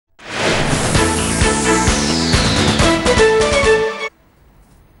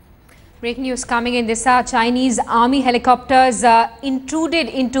Breaking news coming in. This Chinese army helicopters intruded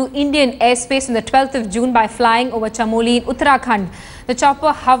into Indian airspace on the 12th of June by flying over Chamoli in Uttarakhand. The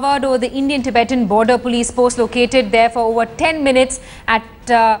chopper hovered over the Indian-Tibetan border police post located there for over 10 minutes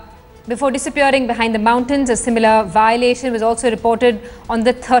before disappearing behind the mountains. A similar violation was also reported on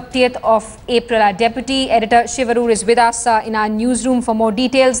the 30th of April. Our deputy editor Shiv Arur is with us in our newsroom for more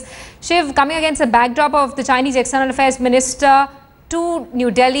details. Shiv, coming against the backdrop of the Chinese External Affairs Minister to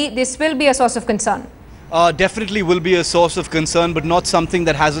New Delhi, this will be a source of concern. Definitely will be a source of concern, but not something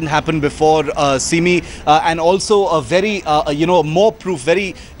that hasn't happened before, Simi, and also a very, more proof,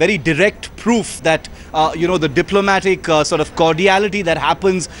 very direct proof that, the diplomatic sort of cordiality that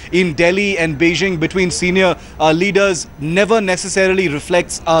happens in Delhi and Beijing between senior leaders never necessarily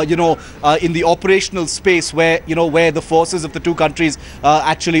reflects, in the operational space where the forces of the two countries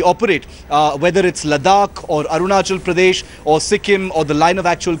actually operate. Whether it's Ladakh or Arunachal Pradesh or Sikkim or the line of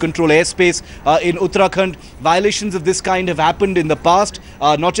actual control airspace in Uttarakhand, violations of this kind have happened in the past,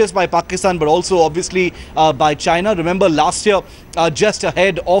 not just by Pakistan but also obviously by China. Remember last year, just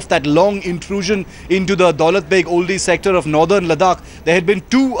ahead of that long intrusion into the Daulat Beg Oldi sector of northern Ladakh, there had been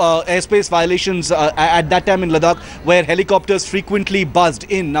two airspace violations at that time in Ladakh where helicopters frequently buzzed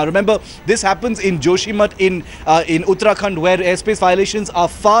in. Now remember, this happens in Joshimath in Uttarakhand, where airspace violations are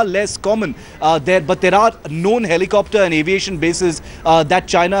far less common but there are known helicopter and aviation bases that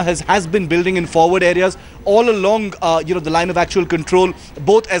China has been building in forward areas all along the line of actual control,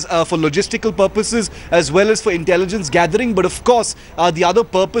 both as for logistical purposes as well as for intelligence gathering. But of course, the other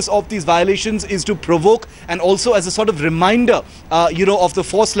purpose of these violations is to provoke, and also as a sort of reminder of the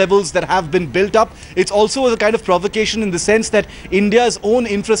force levels that have been built up. It's also a kind of provocation in the sense that India's own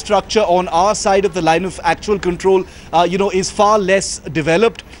infrastructure on our side of the line of actual control is far less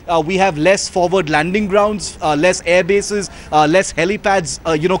developed. We have less forward landing grounds, less air bases, less helipads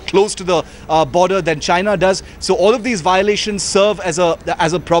close to the border than China does. So all of these violations serve as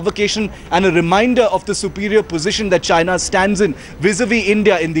a provocation and a reminder of the superior position that China stands in vis-a-vis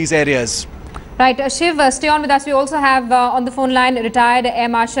India in these areas. Right, Shiv, stay on with us. We also have on the phone line retired Air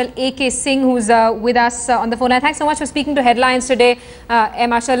Marshal A.K. Singh, who's with us on the phone line. Thanks so much for speaking to Headlines today, Air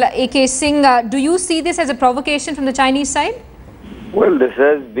Marshal A.K. Singh. Do you see this as a provocation from the Chinese side? Well, this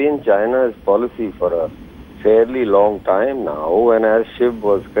has been China's policy for a fairly long time now, and as Shiv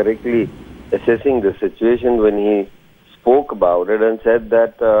was correctly assessing the situation when he spoke about it and said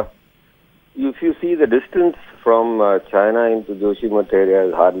that if you see the distance from China into Joshimath area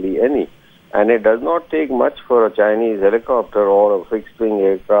is hardly any, and it does not take much for a Chinese helicopter or a fixed-wing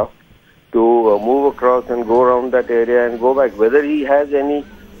aircraft to move across and go around that area and go back. Whether he has any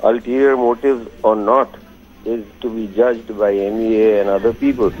ulterior motives or not is to be judged by MEA and other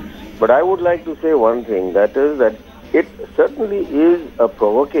people. But I would like to say one thing, that is that it certainly is a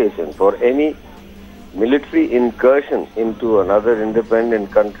provocation for any military incursion into another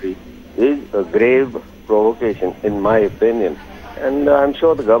independent country, is a grave provocation in my opinion. And I'm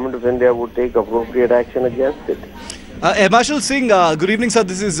sure the government of India would take appropriate action against it. Air Marshal Singh, good evening, sir.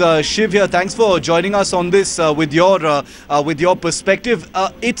 This is Shiv here. Thanks for joining us on this with your perspective.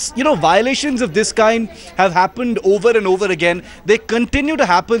 It's violations of this kind have happened over and over again. They continue to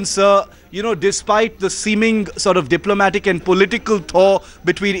happen, sir. Despite the seeming sort of diplomatic and political thaw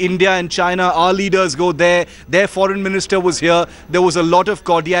between India and China, our leaders go there. Their foreign minister was here. There was a lot of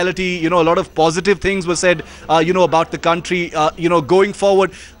cordiality. A lot of positive things were said. About the country. Going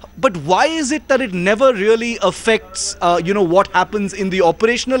forward. But why is it that it never really affects, what happens in the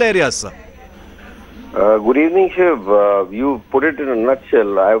operational areas, sir? Good evening, Shiv. You put it in a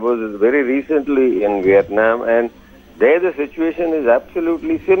nutshell. I was very recently in Vietnam, and there the situation is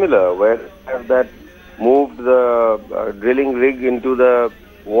absolutely similar, where that moved the drilling rig into the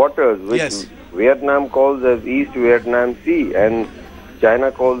waters, which yes, Vietnam calls as East Vietnam Sea, and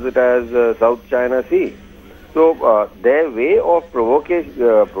China calls it as South China Sea. So their way of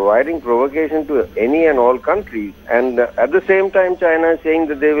providing provocation to any and all countries, and at the same time China is saying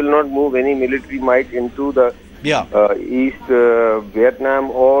that they will not move any military might into the East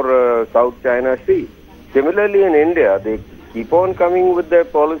Vietnam or South China Sea. Similarly in India, they keep on coming with their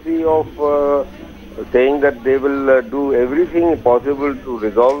policy of saying that they will do everything possible to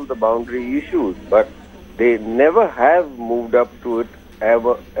resolve the boundary issues, but they never have moved up to it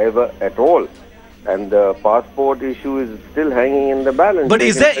ever at all. And the passport issue is still hanging in the balance. But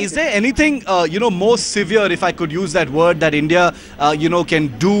is there anything, more severe, if I could use that word, that India, can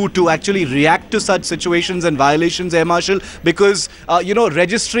do to actually react to such situations and violations, Air Marshal? Because,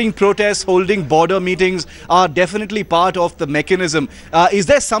 registering protests, holding border meetings are definitely part of the mechanism. Is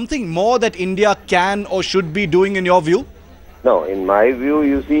there something more that India can or should be doing in your view? Now, in my view,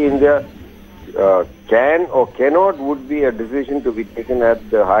 you see, India can or cannot would be a decision to be taken at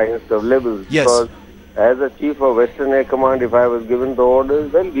the highest of levels. Yes. Because as a chief of Western Air Command, if I was given the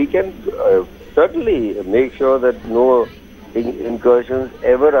orders, well, we can certainly make sure that no incursions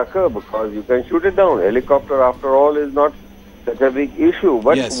ever occur, because you can shoot it down. Helicopter, after all, is not such a big issue.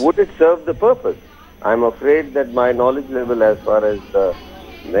 But Yes. would it serve the purpose? I'm afraid that my knowledge level as far as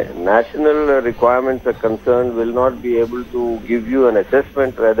national requirements are concerned will not be able to give you an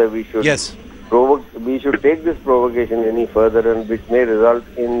assessment whether we should Yes. we should take this provocation any further, and which may result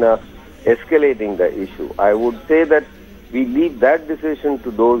in escalating the issue. I would say that we leave that decision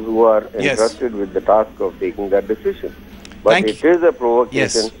to those who are entrusted with the task of taking that decision. But it is a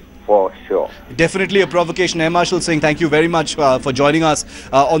provocation. Yes. For sure. Definitely a provocation. Air Marshal Singh, thank you very much for joining us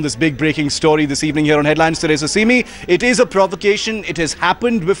on this big breaking story this evening here on Headlines Today. So, Simi, it is a provocation. It has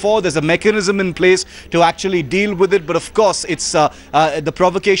happened before. There's a mechanism in place to actually deal with it. But of course, it's the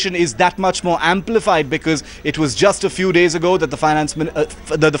provocation is that much more amplified because it was just a few days ago that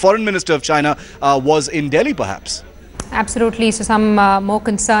the Foreign Minister of China was in Delhi, perhaps. Absolutely. So some more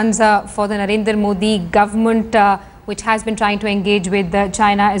concerns for the Narendra Modi government, which has been trying to engage with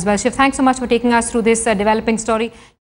China as well. Shiv, thanks so much for taking us through this developing story.